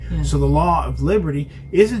Yeah. So the law of liberty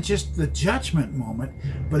isn't just the judgment moment,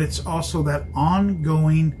 but it's also that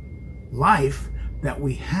ongoing life that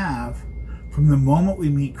we have from the moment we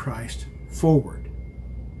meet Christ forward.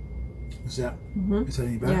 Is that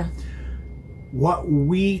any better? Yeah. What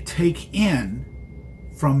we take in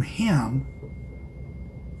from Him,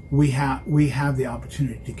 we have the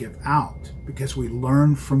opportunity to give out, because we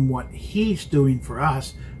learn from what He's doing for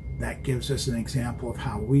us. That gives us an example of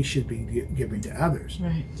how we should be giving to others.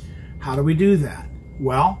 Right. How do we do that?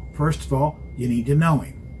 Well, first of all, you need to know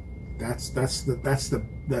Him. That's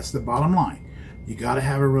the bottom line. You got to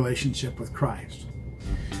have a relationship with Christ.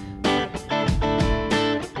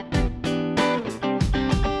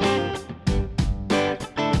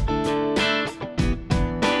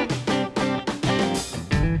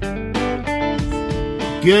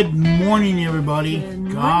 Good morning, everybody. Good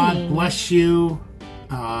morning. God bless you.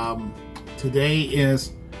 Today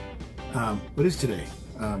is, what is today?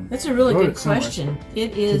 That's a really wrote good it somewhere. question.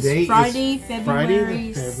 It is Today Friday, is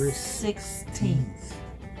February February 16th.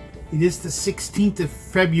 It is the 16th of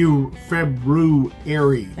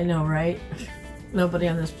February. I know, right? Nobody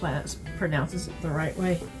on this planet pronounces it the right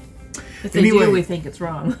way. If they Anyway. do, we think it's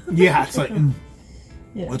wrong. Yeah, it's like,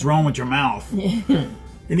 Yeah. what's wrong with your mouth?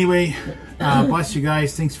 Anyway, bless you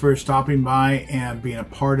guys. Thanks for stopping by and being a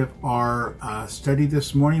part of our study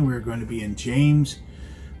this morning. We're going to be in James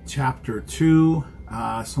chapter 2,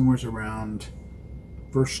 somewhere around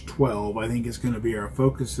verse 12. I think is going to be our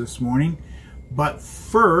focus this morning. But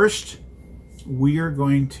first, we are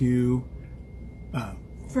going to...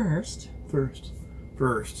 First.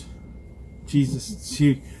 Jesus,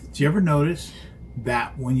 do you ever notice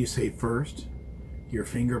that when you say first, your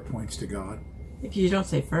finger points to God? If you don't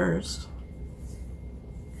say first.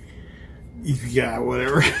 Yeah,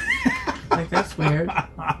 whatever. Like, that's weird.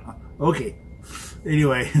 Okay.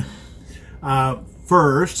 Anyway,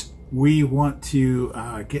 first, we want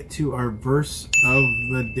to get to our verse of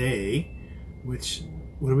the day, which,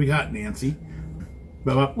 what do we got, Nancy?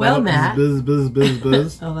 Well, Matt.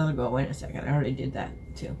 Buzz. Oh, let it go. Wait a second. I already did that,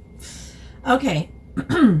 too. Okay.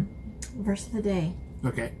 Verse of the day.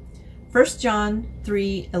 Okay. 1 John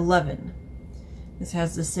 3:11. This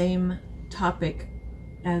has the same topic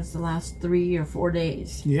as the last 3 or 4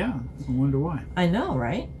 days. Yeah, I wonder why. I know,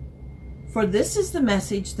 right? For this is the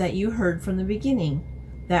message that you heard from the beginning,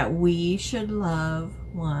 that we should love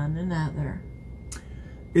one another.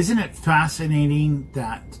 Isn't it fascinating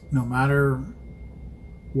that no matter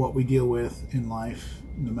what we deal with in life,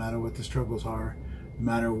 no matter what the struggles are, no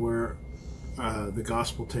matter where the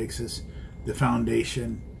gospel takes us, the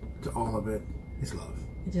foundation to all of it is love.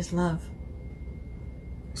 It is love.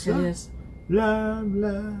 So, It is. Love.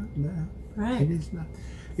 Right. It is love.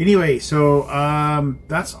 Anyway, so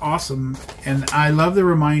that's awesome. And I love the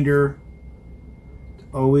reminder to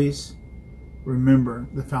always remember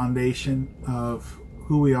the of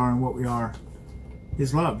who we are and what we are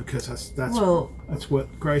is love, because that's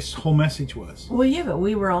what Christ's whole message was. Well, yeah, but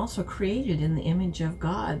we were also created in the image of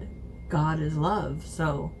God. God is love,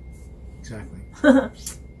 so. Exactly.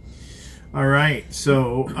 All right,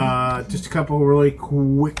 so just a couple of really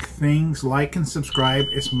quick things. Like and subscribe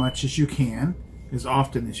as much as you can, as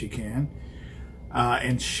often as you can,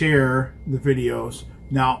 and share the videos.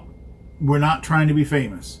 Now, we're not trying to be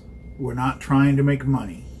famous. We're not trying to make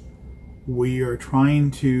money. We are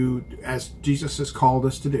trying to, as Jesus has called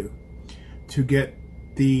us to do, to get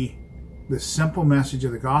the simple message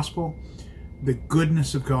of the gospel, the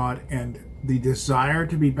goodness of God, and the desire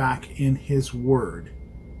to be back in His Word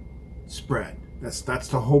spread. That's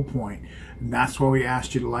the whole point. And that's why we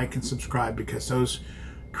asked you to like and subscribe, because those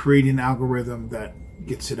create an algorithm that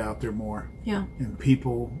gets it out there more. Yeah. And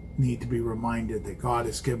people need to be reminded that God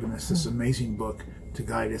has given us this amazing book to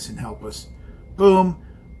guide us and help us. Boom.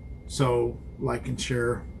 So like and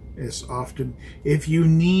share as often. If you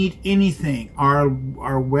need anything, our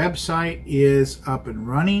website is up and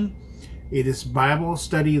running. It is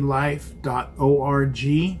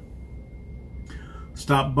BibleStudyLife.org.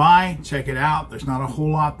 Stop by, check it out. There's not a whole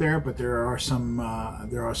lot there, but there are some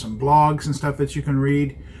blogs and stuff that you can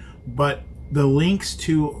read. But the links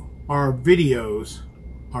to our videos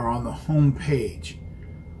are on the home page.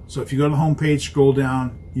 So if you go to the home page, scroll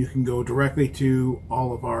down, you can go directly to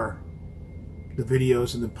all of the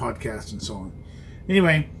videos and the podcasts and so on.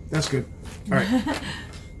 Anyway, that's good. All right.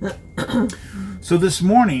 So this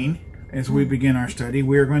morning, as we begin our study,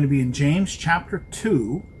 we are going to be in James chapter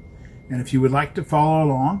 2. And if you would like to follow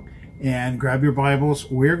along and grab your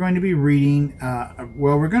Bibles, we're going to be reading,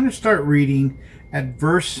 we're going to start reading at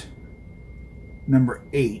verse number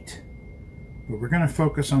 8. But we're going to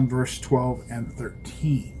focus on verse 12 and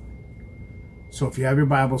 13. So if you have your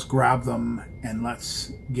Bibles, grab them and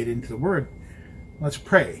let's get into the Word. Let's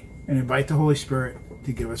pray and invite the Holy Spirit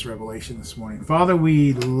to give us revelation this morning. Father,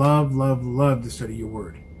 we love, love, love to study your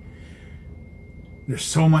Word. There's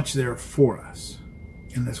so much there for us.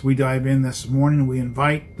 And as we dive in this morning, we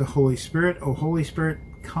invite the Holy Spirit. Oh, Holy Spirit,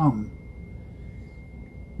 come.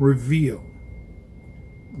 Reveal.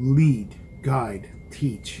 Lead. Guide.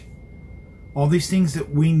 Teach. All these things that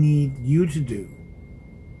we need you to do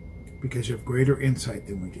because you have greater insight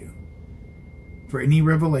than we do. For any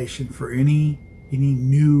revelation, for any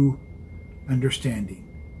new understanding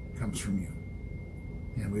comes from you.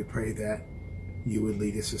 And we pray that you would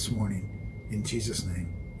lead us this morning. In Jesus'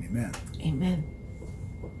 name, amen. Amen.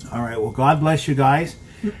 All right, well, God bless you guys.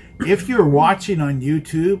 If you're watching on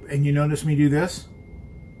YouTube and you notice me do this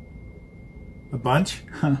a bunch,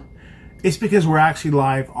 it's because we're actually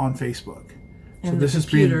live on Facebook. And so the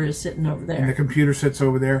computer is sitting over there. And the computer sits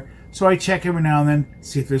over there. So I check every now and then,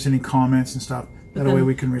 see if there's any comments and stuff. That way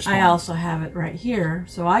we can respond. I also have it right here,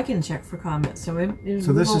 so I can check for comments. So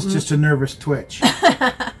this is just a nervous twitch.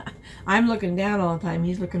 I'm looking down all the time.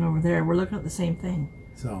 He's looking over there. We're looking at the same thing.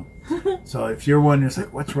 So if you're wondering, it's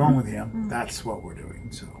like, what's wrong with him? That's what we're doing.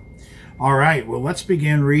 So, all right. Well, let's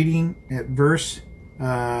begin reading at verse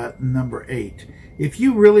number 8. If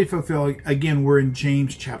you really fulfill, again, we're in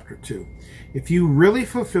James chapter 2. If you really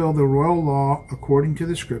fulfill the royal law according to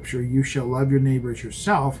the scripture, you shall love your neighbor as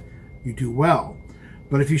yourself, you do well.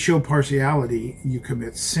 But if you show partiality, you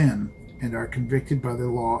commit sin and are convicted by the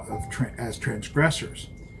law as transgressors.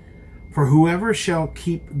 For whoever shall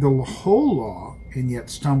keep the whole law and yet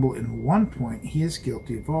stumble in one point, he is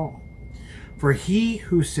guilty of all. For he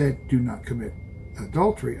who said, do not commit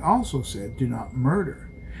adultery, also said, do not murder.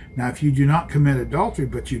 Now if you do not commit adultery,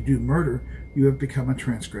 but you do murder, you have become a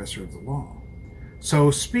transgressor of the law.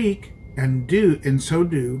 So speak and so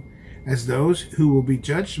do as those who will be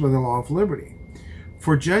judged by the law of liberty.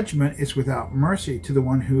 For judgment is without mercy to the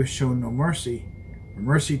one who has shown no mercy, for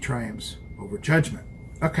mercy triumphs over judgment.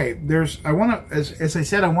 Okay, as I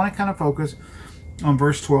said, I want to kind of focus on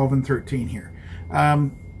verse 12 and 13 here.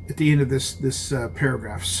 At the end of this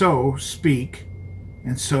paragraph. So speak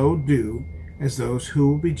and so do as those who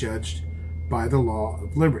will be judged by the law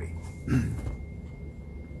of liberty.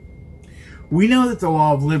 We know that the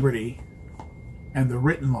law of liberty and the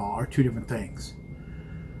written law are two different things.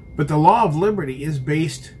 But the law of liberty is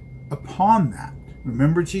based upon that.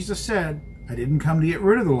 Remember, Jesus said, I didn't come to get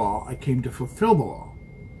rid of the law, I came to fulfill the law.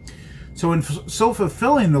 So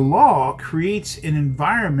fulfilling the law creates an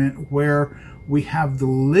environment where we have the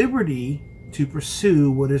liberty to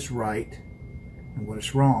pursue what is right and what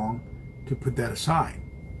is wrong, to put that aside.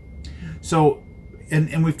 So,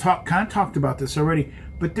 and we've kind of talked about this already,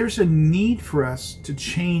 but there's a need for us to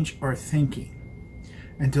change our thinking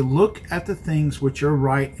and to look at the things which are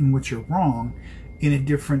right and which are wrong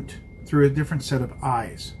through a different set of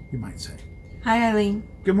eyes, you might say. Hi, Eileen.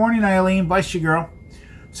 Good morning, Eileen. Bless you, girl.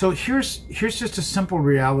 So here's just a simple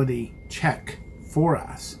reality check for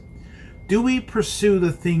us. Do we pursue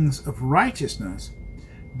the things of righteousness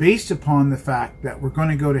based upon the fact that we're going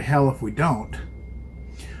to go to hell if we don't?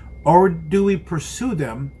 Or do we pursue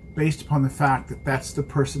them based upon the fact that that's the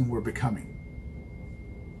person we're becoming?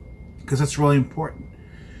 Because that's really important.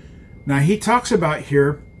 Now he talks about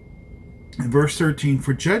here in verse 13,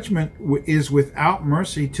 for judgment is without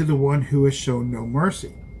mercy to the one who has shown no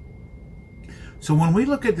mercy. So when we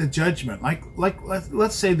look at the judgment, like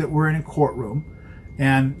let's say that we're in a courtroom,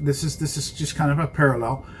 and this is just kind of a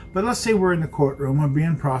parallel, but let's say we're in the courtroom, we're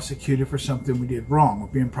being prosecuted for something we did wrong. We're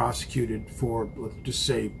being prosecuted for, let's just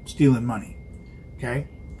say, stealing money. Okay?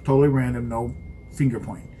 Totally random, no finger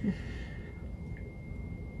point.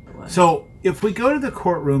 So if we go to the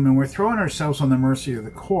courtroom and we're throwing ourselves on the mercy of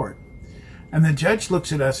the court, and the judge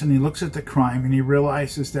looks at us and he looks at the crime and he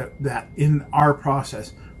realizes that in our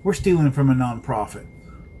process, we're stealing from a nonprofit.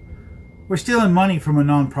 We're stealing money from a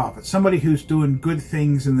nonprofit, somebody who's doing good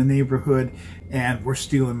things in the neighborhood, and we're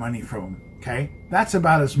stealing money from them. Okay? That's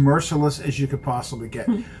about as merciless as you could possibly get.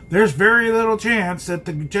 There's very little chance that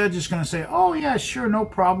the judge is going to say, oh, yeah, sure, no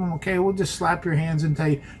problem. Okay, we'll just slap your hands and tell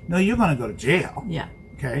you, no, you're going to go to jail. Yeah.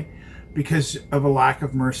 Okay? Because of a lack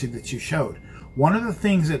of mercy that you showed. One of the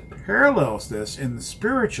things that parallels this in the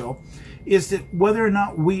spiritual is that whether or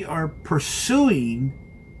not we are pursuing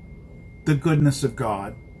the goodness of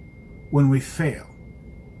God when we fail.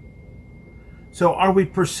 So are we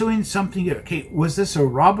pursuing something good? Okay, was this a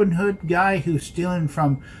Robin Hood guy who's stealing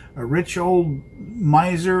from a rich old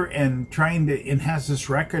miser and has this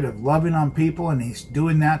record of loving on people, and he's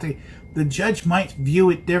doing that? The judge might view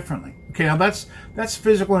it differently. Okay, now that's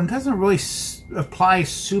physical and doesn't really apply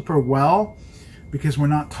super well because we're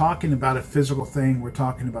not talking about a physical thing. We're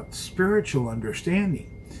talking about spiritual understanding.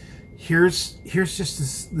 Here's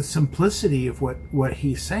just the simplicity of what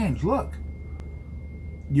he's saying. Look,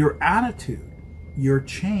 your attitude, your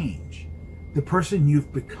change, the person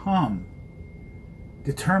you've become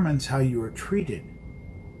determines how you are treated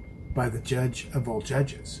by the judge of all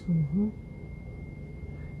judges. Mm-hmm.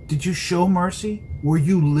 Did you show mercy? Were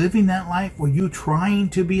you living that life? Were you trying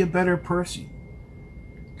to be a better person?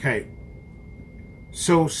 Okay.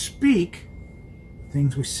 So speak the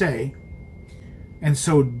things we say, and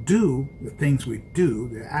so do the things we do,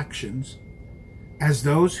 the actions, as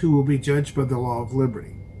those who will be judged by the law of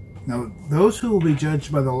liberty. Now, those who will be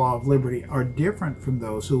judged by the law of liberty are different from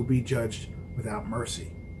those who will be judged without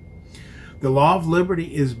mercy. The law of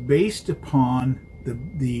liberty is based upon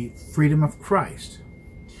the freedom of Christ.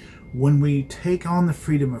 When we take on the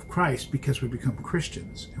freedom of Christ because we become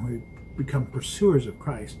Christians and we become pursuers of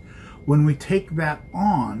Christ, when we take that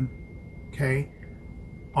on, okay,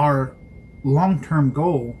 our long-term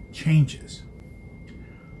goal changes.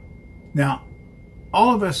 Now,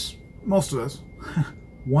 all of us, most of us,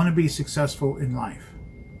 want to be successful in life.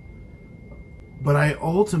 But I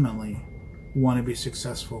ultimately want to be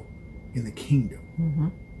successful in the kingdom. Mm-hmm.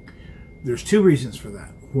 There's two reasons for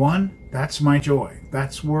that. One, that's my joy.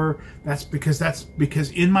 That's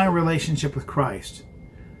because in my relationship with Christ,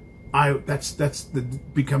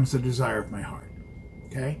 becomes the desire of my heart.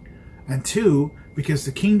 Okay? And two, because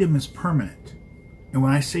the kingdom is permanent. And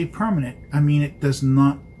when I say permanent, I mean it does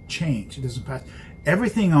not change. It doesn't pass.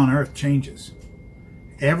 Everything on earth changes.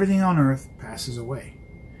 Everything on earth passes away.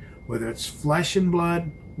 Whether it's flesh and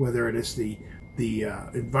blood, whether it is the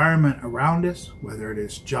environment around us, whether it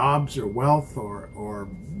is jobs or wealth or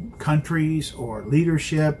countries or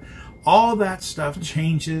leadership, all that stuff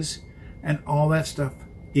changes, and all that stuff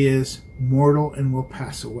is mortal and will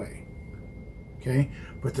pass away. Okay?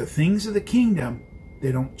 But the things of the kingdom,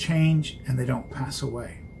 they don't change and they don't pass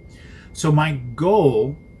away. So my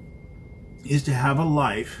goal is to have a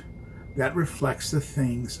life that reflects the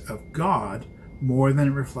things of God more than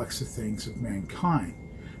it reflects the things of mankind.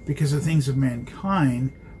 Because the things of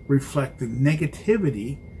mankind reflect the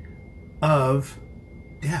negativity of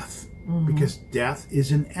death. Mm-hmm. Because death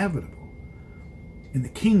is inevitable. In the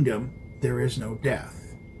kingdom, there is no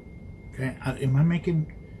death. Okay? Am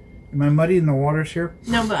I muddying the waters here?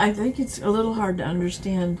 No, but I think it's a little hard to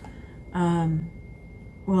understand.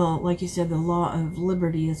 Well, like you said, the law of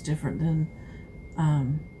liberty is different than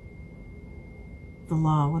the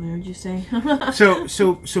law. What did you say?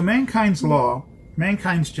 So mankind's law,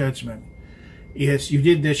 mankind's judgment is: you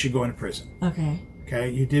did this, you're going to prison. Okay. Okay,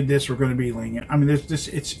 you did this, we're going to be lenient. I mean, there's this.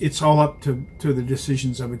 It's all up to the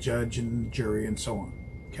decisions of a judge and jury and so on.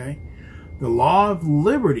 Okay, the law of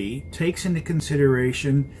liberty takes into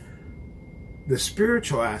consideration the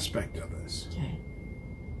spiritual aspect of this. Okay.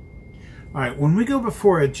 All right, when we go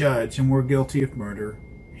before a judge and we're guilty of murder,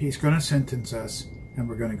 he's going to sentence us and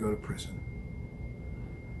we're going to go to prison.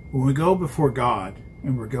 When we go before God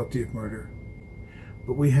and we're guilty of murder,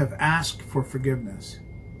 but we have asked for forgiveness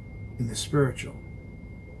in the spiritual.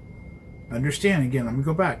 Understand, again, let me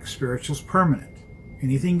go back. Spiritual's permanent.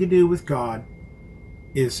 Anything to do with God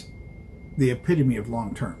is the epitome of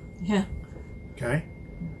long term. Yeah. Okay?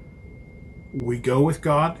 We go with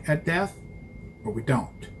God at death or we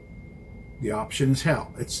don't. The option is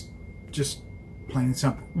hell. It's just plain and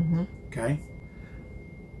simple. Mm-hmm. Okay?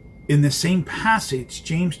 In the same passage,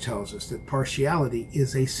 James tells us that partiality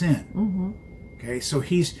is a sin. Mm-hmm. Okay, so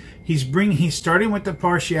he's starting with the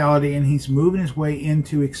partiality and he's moving his way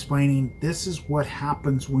into explaining this is what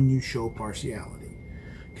happens when you show partiality.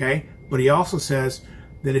 Okay, but he also says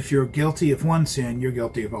that if you're guilty of one sin, you're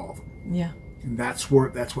guilty of all of them. Yeah, and that's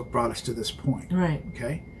what brought us to this point. Right.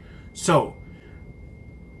 Okay, so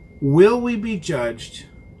will we be judged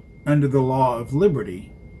under the law of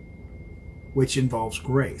liberty, which involves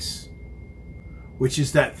grace, which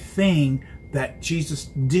is that thing that Jesus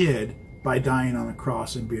did by dying on the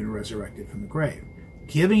cross and being resurrected from the grave,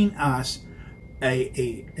 giving us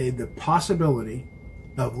the possibility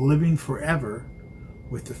of living forever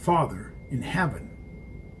with the Father in heaven.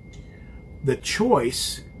 The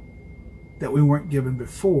choice that we weren't given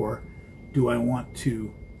before: do I want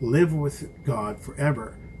to live with God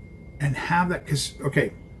forever and have that? Because,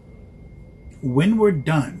 okay, when we're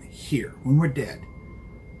done here, when we're dead,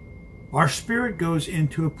 our spirit goes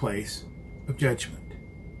into a place of judgment.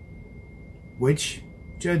 Which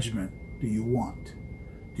judgment do you want?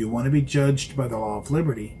 Do you want to be judged by the law of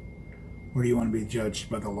liberty, or do you want to be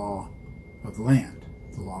judged by the law of the land,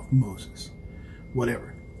 the law of Moses?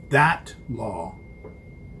 Whatever. That law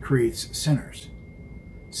creates sinners.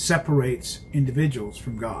 separates individuals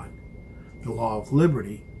from God. The law of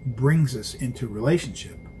liberty brings us into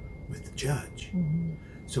relationship with the judge. Mm-hmm.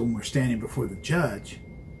 So when we're standing before the judge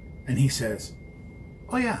and he says,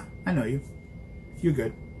 oh yeah, I know you. You're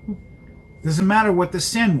good. Doesn't matter what the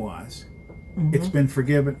sin was. Mm-hmm. It's been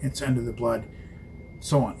forgiven. It's under the blood.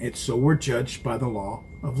 So on. So we're judged by the law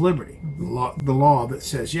of liberty. Mm-hmm. The law that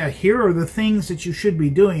says, yeah, here are the things that you should be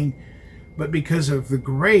doing, but because of the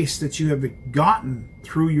grace that you have gotten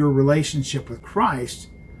through your relationship with Christ,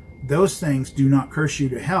 those things do not curse you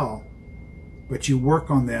to hell, but you work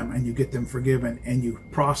on them and you get them forgiven and you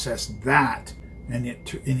process that, and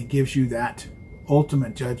it gives you that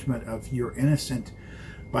ultimate judgment of you're innocent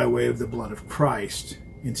by way of the blood of Christ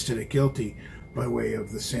instead of guilty by way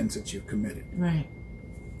of the sins that you've committed. Right.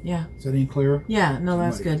 Yeah. Is that any clearer? Yeah, no,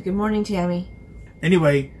 that's good. Good morning, Tammy.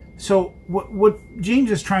 Anyway, so what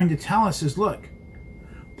James is trying to tell us is, look,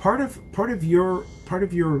 part of your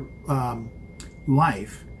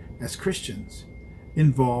life as Christians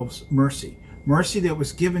involves mercy. Mercy that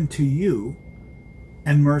was given to you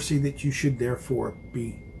and mercy that you should therefore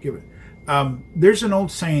be given. There's an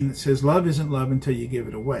old saying that says, love isn't love until you give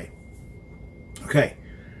it away. Okay.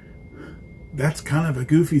 That's kind of a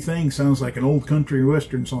goofy thing. Sounds like an old country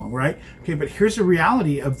western song, right? Okay, but here's the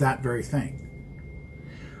reality of that very thing.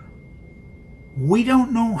 We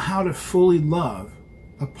don't know how to fully love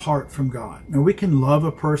apart from God. Now, we can love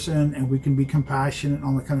a person and we can be compassionate and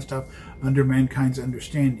all that kind of stuff under mankind's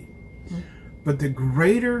understanding. Mm-hmm. But the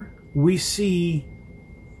greater we see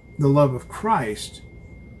the love of Christ,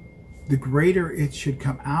 the greater it should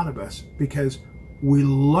come out of us, because we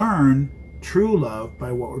learn true love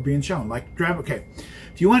by what we're being shown. Like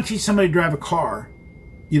if you want to teach somebody to drive a car,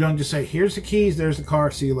 you don't just say, here's the keys, there's the car,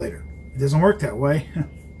 see you later. It doesn't work that way.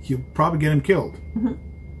 You'll probably get them killed. Mm-hmm.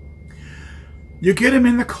 You get them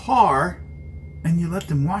in the car and you let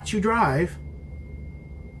them watch you drive,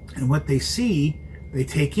 and what they see, they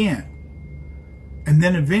take in. And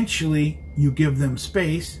then eventually you give them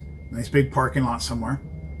space, nice big parking lot somewhere,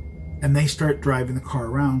 and they start driving the car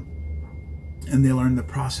around and they learn the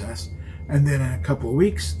process. And then in a couple of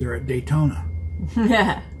weeks, they're at Daytona.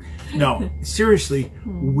 Yeah. No, seriously,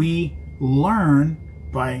 we learn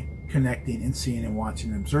by connecting and seeing and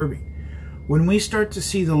watching and observing. When we start to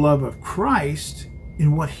see the love of Christ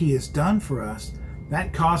in what he has done for us,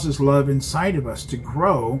 that causes love inside of us to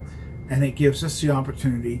grow, and it gives us the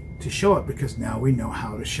opportunity to show it, because now we know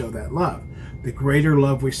how to show that love. The greater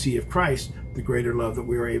love we see of Christ, the greater love that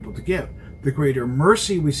we are able to give. The greater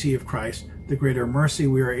mercy we see of Christ, the greater mercy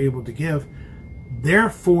we are able to give.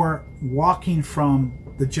 Therefore, walking from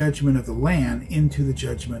the judgment of the land into the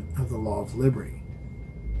judgment of the law of liberty.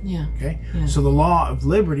 Yeah. Okay? Yeah. So the law of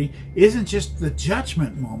liberty isn't just the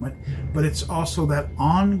judgment moment, but it's also that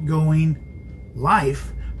ongoing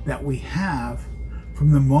life that we have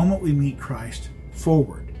from the moment we meet Christ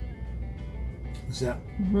forward. Is that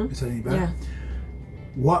any better? Yeah.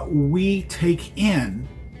 What we take in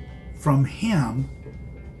from him,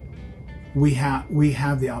 we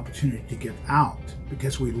have the opportunity to give out,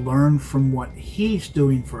 because we learn from what he's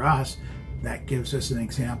doing for us. That gives us an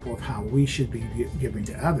example of how we should be giving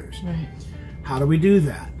to others. Right. How do we do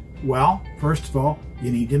that? Well, first of all,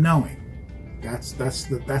 you need to know him. That's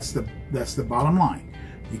the bottom line.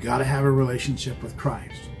 You got to have a relationship with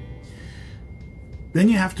Christ. Then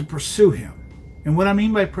you have to pursue him. And what I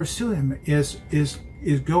mean by pursue him is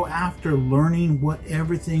go after learning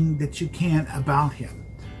everything that you can about him.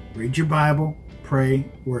 Read your Bible, pray,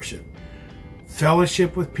 worship.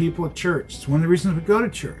 Fellowship with people at church. It's one of the reasons we go to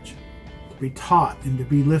church. To be taught and to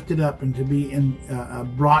be lifted up and to be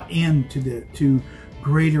brought to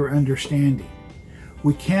greater understanding.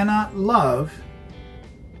 We cannot love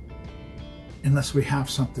unless we have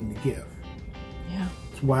something to give. Yeah.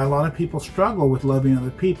 That's why a lot of people struggle with loving other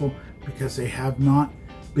people, because they have not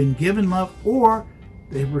been given love, or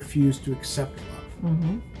they've refused to accept love,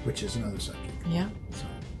 which is another subject. Yeah. So,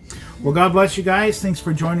 well, God bless you guys. Thanks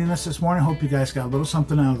for joining us this morning. Hope you guys got a little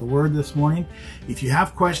something out of the Word this morning. If you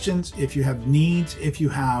have questions, if you have needs, if you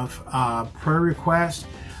have prayer requests,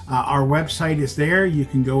 our website is there. You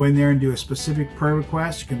can go in there and do a specific prayer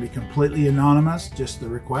request. You can be completely anonymous, just the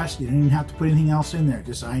request. You don't even have to put anything else in there.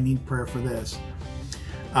 Just, I need prayer for this.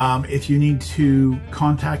 If you need to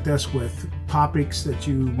contact us with topics that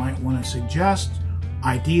you might want to suggest,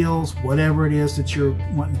 ideals, whatever it is that you're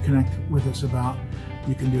wanting to connect with us about,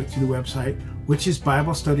 you can do it through the website, which is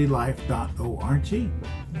BibleStudyLife.org.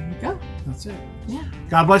 There you go. That's it. Yeah.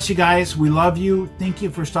 God bless you guys. We love you. Thank you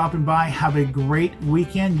for stopping by. Have a great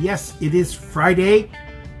weekend. Yes, it is Friday.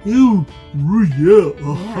 Ooh, yeah.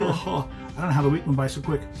 I I don't know how the week went by so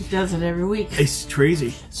quick. He does it every week. It's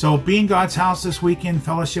crazy. So be in God's house this weekend,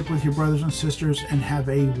 fellowship with your brothers and sisters, and have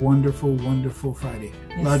a wonderful, wonderful Friday.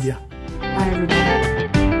 Yes. Love you. Bye, everybody.